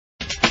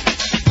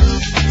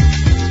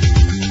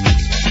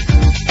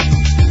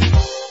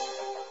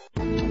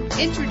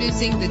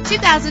Introducing the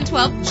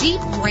 2012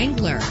 Jeep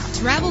Wrangler.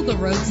 Travel the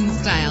roads in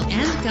style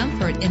and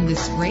comfort in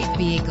this great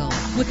vehicle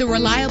with a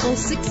reliable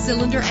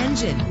 6-cylinder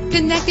engine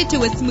connected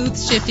to a smooth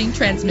shifting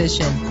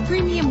transmission.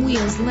 Premium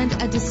wheels lend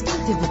a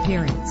distinctive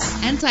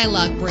appearance.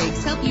 Anti-lock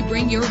brakes help you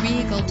bring your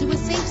vehicle to a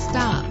safe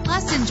stop.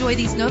 Plus, enjoy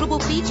these notable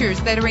features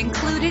that are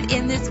included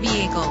in this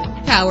vehicle: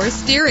 power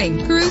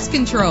steering, cruise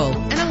control,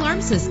 an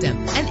alarm system,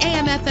 an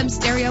AM/FM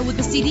stereo with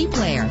a CD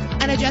player,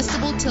 an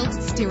adjustable tilt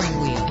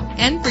steering wheel.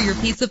 And for your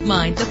peace of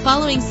mind, the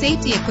following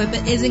safety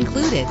equipment is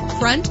included: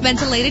 front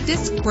ventilated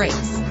disc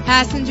brakes,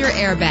 passenger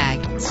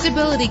airbag,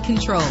 stability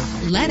control.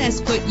 Let us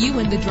put you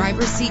in the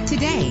driver's seat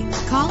today.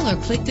 Call or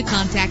click to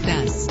contact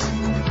us.